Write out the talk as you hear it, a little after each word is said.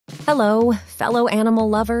Hello, fellow animal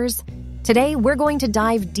lovers. Today, we're going to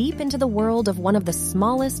dive deep into the world of one of the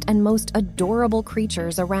smallest and most adorable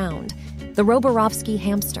creatures around, the Roborovski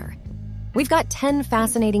hamster. We've got 10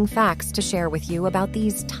 fascinating facts to share with you about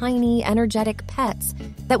these tiny, energetic pets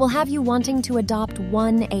that will have you wanting to adopt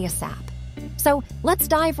one ASAP. So let's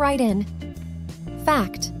dive right in.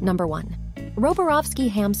 Fact number 1. Roborovski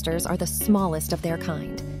hamsters are the smallest of their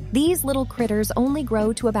kind. These little critters only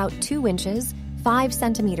grow to about 2 inches, 5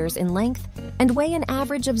 centimeters in length, and weigh an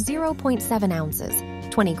average of 0.7 ounces,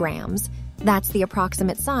 20 grams. That's the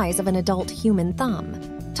approximate size of an adult human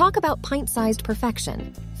thumb. Talk about pint-sized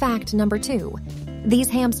perfection. Fact number 2. These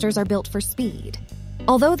hamsters are built for speed.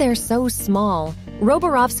 Although they're so small,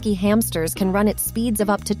 Roborovski hamsters can run at speeds of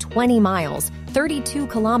up to 20 miles, 32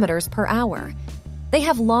 kilometers per hour. They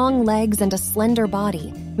have long legs and a slender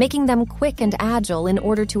body, making them quick and agile in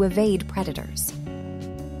order to evade predators.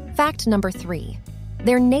 Fact number 3.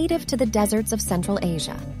 They're native to the deserts of Central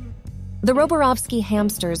Asia. The Roborovski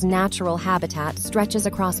hamster's natural habitat stretches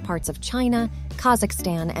across parts of China,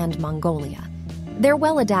 Kazakhstan, and Mongolia. They're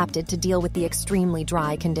well adapted to deal with the extremely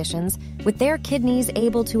dry conditions, with their kidneys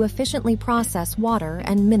able to efficiently process water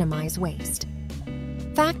and minimize waste.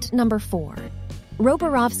 Fact number 4.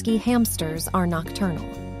 Roborovski hamsters are nocturnal.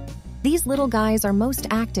 These little guys are most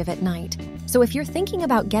active at night, so if you're thinking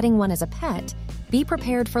about getting one as a pet, be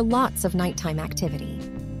prepared for lots of nighttime activity.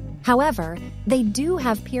 However, they do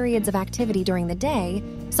have periods of activity during the day,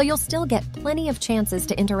 so you'll still get plenty of chances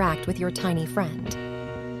to interact with your tiny friend.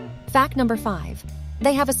 Fact number 5.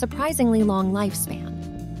 They have a surprisingly long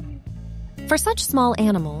lifespan. For such small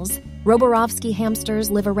animals, Roborovski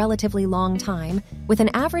hamsters live a relatively long time, with an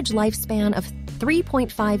average lifespan of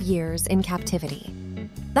 3.5 years in captivity.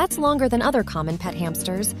 That's longer than other common pet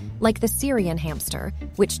hamsters, like the Syrian hamster,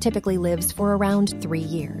 which typically lives for around 3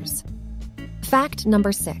 years. Fact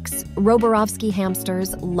number 6. Roborovski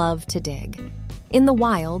hamsters love to dig. In the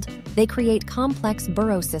wild, they create complex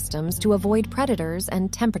burrow systems to avoid predators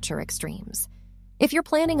and temperature extremes. If you're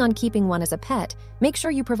planning on keeping one as a pet, make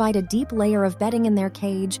sure you provide a deep layer of bedding in their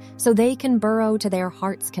cage so they can burrow to their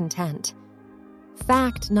heart's content.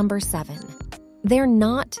 Fact number 7. They're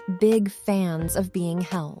not big fans of being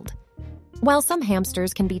held. While some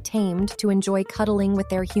hamsters can be tamed to enjoy cuddling with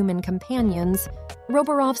their human companions,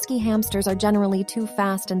 Roborovski hamsters are generally too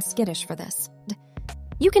fast and skittish for this.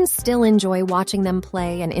 You can still enjoy watching them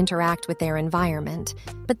play and interact with their environment,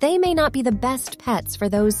 but they may not be the best pets for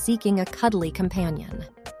those seeking a cuddly companion.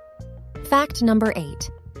 Fact number 8.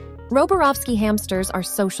 Roborovski hamsters are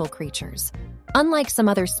social creatures. Unlike some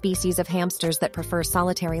other species of hamsters that prefer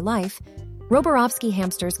solitary life, Roborovski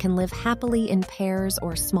hamsters can live happily in pairs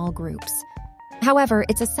or small groups. However,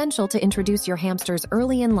 it's essential to introduce your hamsters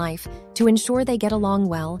early in life to ensure they get along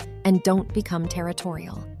well and don't become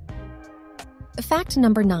territorial. Fact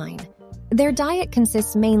number 9. Their diet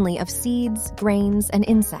consists mainly of seeds, grains, and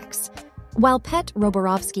insects. While pet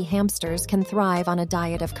Roborovski hamsters can thrive on a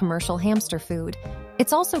diet of commercial hamster food,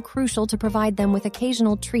 it's also crucial to provide them with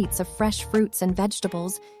occasional treats of fresh fruits and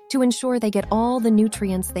vegetables to ensure they get all the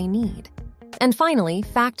nutrients they need. And finally,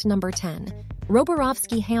 fact number 10.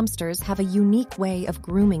 Roborovski hamsters have a unique way of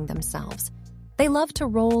grooming themselves. They love to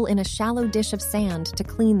roll in a shallow dish of sand to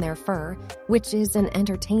clean their fur, which is an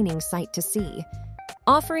entertaining sight to see.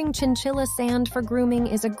 Offering chinchilla sand for grooming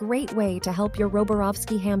is a great way to help your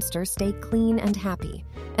Roborovski hamster stay clean and happy.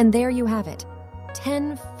 And there you have it,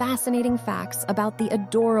 10 fascinating facts about the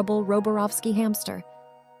adorable Roborovski hamster.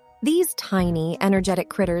 These tiny, energetic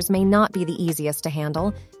critters may not be the easiest to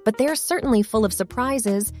handle, but they're certainly full of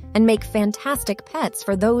surprises and make fantastic pets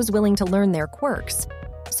for those willing to learn their quirks.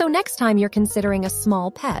 So next time you're considering a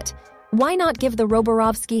small pet, why not give the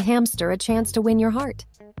Roborovski hamster a chance to win your heart?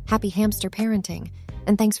 Happy hamster parenting,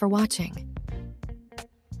 and thanks for watching.